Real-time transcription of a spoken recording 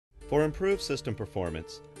For improved system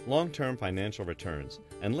performance, long-term financial returns,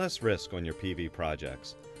 and less risk on your PV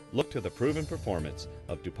projects, look to the proven performance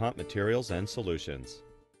of DuPont Materials and Solutions.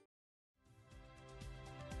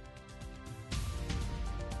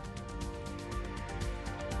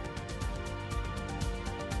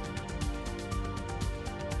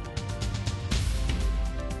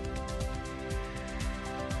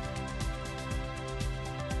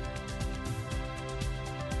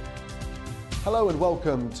 Hello and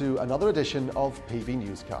welcome to another edition of PV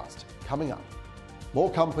Newscast. Coming up,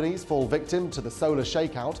 more companies fall victim to the solar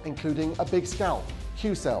shakeout, including a big scalp,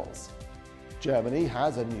 Q-cells. Germany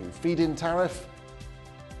has a new feed-in tariff,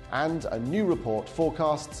 and a new report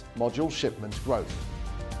forecasts module shipment growth.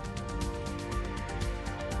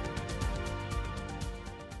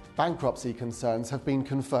 Bankruptcy concerns have been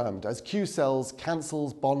confirmed as Q-cells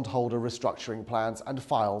cancels bondholder restructuring plans and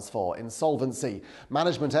files for insolvency.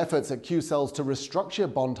 Management efforts at Q-cells to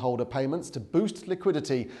restructure bondholder payments to boost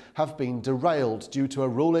liquidity have been derailed due to a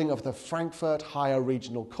ruling of the Frankfurt Higher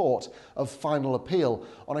Regional Court of Final Appeal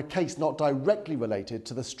on a case not directly related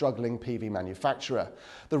to the struggling PV manufacturer.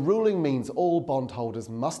 The ruling means all bondholders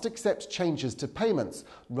must accept changes to payments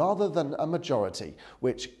rather than a majority,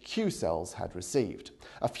 which Q-cells had received.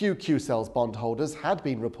 A few Q-cells bondholders had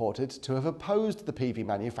been reported to have opposed the PV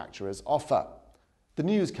manufacturer's offer. The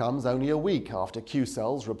news comes only a week after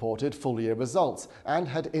Q-cells reported full-year results and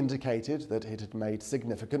had indicated that it had made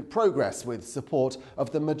significant progress with support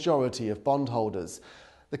of the majority of bondholders.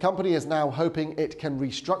 The company is now hoping it can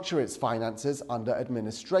restructure its finances under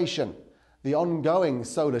administration. The ongoing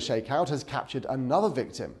solar shakeout has captured another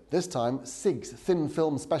victim, this time CIGS thin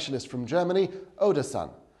film specialist from Germany,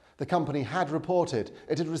 Odersun. The company had reported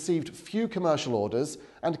it had received few commercial orders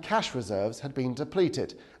and cash reserves had been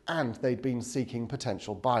depleted, and they'd been seeking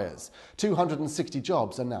potential buyers. 260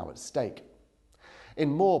 jobs are now at stake.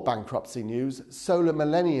 In more bankruptcy news, Solar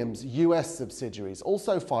Millennium's US subsidiaries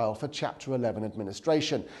also file for Chapter 11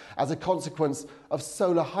 administration as a consequence of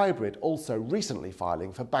Solarbuzz also recently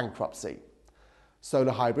filing for bankruptcy.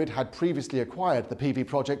 Solarbuzz had previously acquired the PV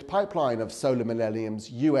project pipeline of Solar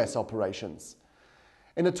Millennium's US operations.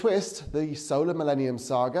 In a twist, the Solar Millennium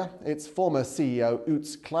saga, its former CEO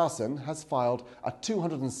Utz Klassen has filed a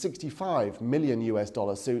 $265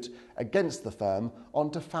 million suit against the firm on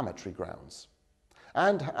defamatory grounds.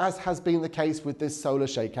 And as has been the case with this solar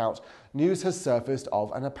shakeout, news has surfaced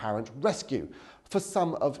of an apparent rescue for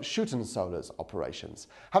some of Scheuten Solar's operations,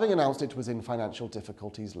 having announced it was in financial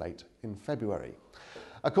difficulties late in February.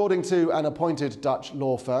 According to an appointed Dutch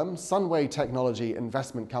law firm, Sunway Technology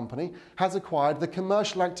Investment Company has acquired the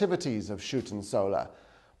commercial activities of Scheuten Solar,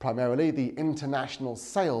 primarily the international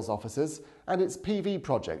sales offices and its PV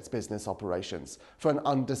projects business operations, for an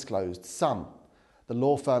undisclosed sum. The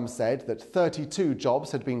law firm said that 32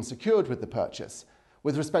 jobs had been secured with the purchase.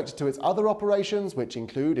 With respect to its other operations, which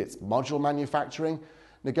include its module manufacturing,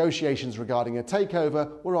 negotiations regarding a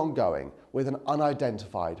takeover were ongoing with an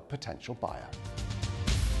unidentified potential buyer.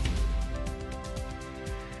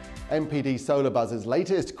 MPD Solarbuzz's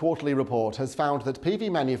latest quarterly report has found that PV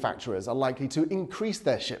manufacturers are likely to increase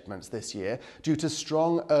their shipments this year due to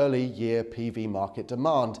strong early year PV market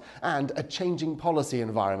demand and a changing policy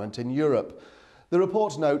environment in Europe. The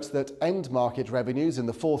report notes that end market revenues in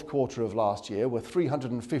the fourth quarter of last year were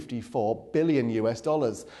 $354 billion,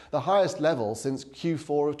 the highest level since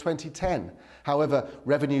Q4 of 2010. However,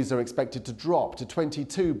 revenues are expected to drop to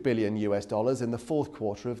 $22 billion in the fourth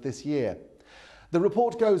quarter of this year. The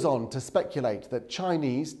report goes on to speculate that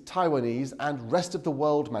Chinese, Taiwanese and rest of the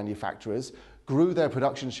world manufacturers grew their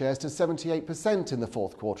production shares to 78% in the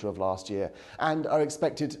fourth quarter of last year and are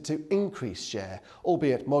expected to increase share,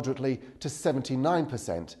 albeit moderately, to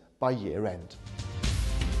 79% by year end.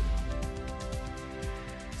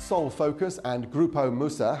 SolFocus and Grupo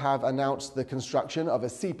Musa have announced the construction of a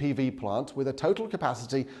CPV plant with a total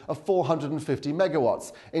capacity of 450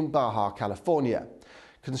 megawatts in Baja, California.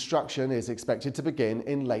 Construction is expected to begin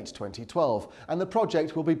in late 2012, and the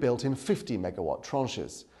project will be built in 50 megawatt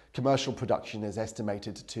tranches. Commercial production is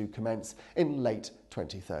estimated to commence in late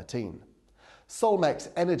 2013. SolMex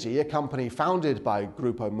Energy, a company founded by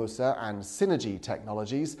Grupo Musa and Synergy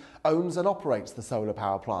Technologies, owns and operates the solar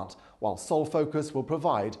power plant, while SolFocus will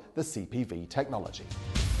provide the CPV technology.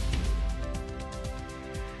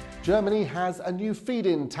 Germany has a new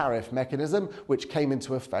feed-in tariff mechanism which came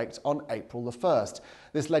into effect on April the 1st.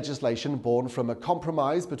 This legislation, born from a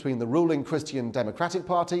compromise between the ruling Christian Democratic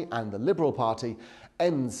Party and the Liberal Party,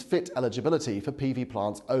 ends FIT eligibility for PV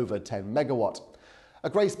plants over 10 megawatt.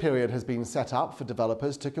 A grace period has been set up for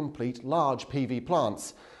developers to complete large PV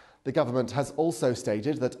plants. The government has also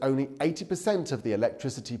stated that only 80% of the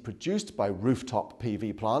electricity produced by rooftop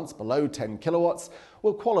PV plants below 10 kilowatts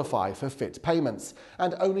will qualify for FIT payments,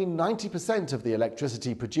 and only 90% of the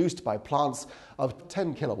electricity produced by plants of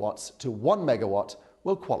 10 kilowatts to 1 megawatt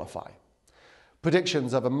will qualify.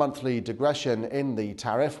 Predictions of a monthly digression in the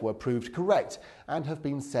tariff were proved correct and have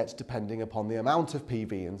been set depending upon the amount of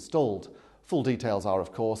PV installed. Full details are,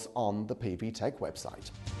 of course, on the PV Tech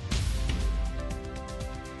website.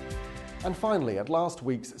 And finally, at last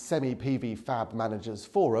week's PV Fab Managers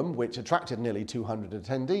Forum, which attracted nearly 200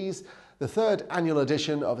 attendees, the third annual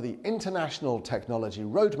edition of the International Technology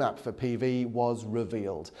Roadmap for PV was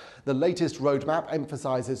revealed. The latest roadmap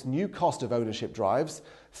emphasises new cost of ownership drives,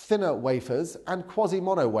 thinner wafers and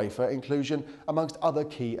quasi-mono wafer inclusion, amongst other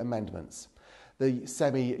key amendments. The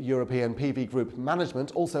European PV Group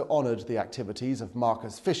management also honoured the activities of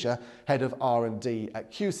Marcus Fischer, head of R&D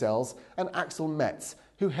at Qcells, and Axel Metz,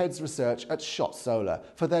 who heads research at Schott Solar,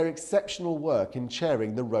 for their exceptional work in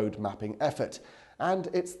chairing the road mapping effort. And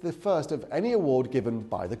it's the first of any award given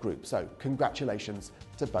by the group, so congratulations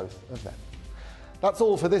to both of them. That's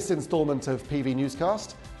all for this instalment of PV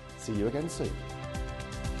Newscast. See you again soon.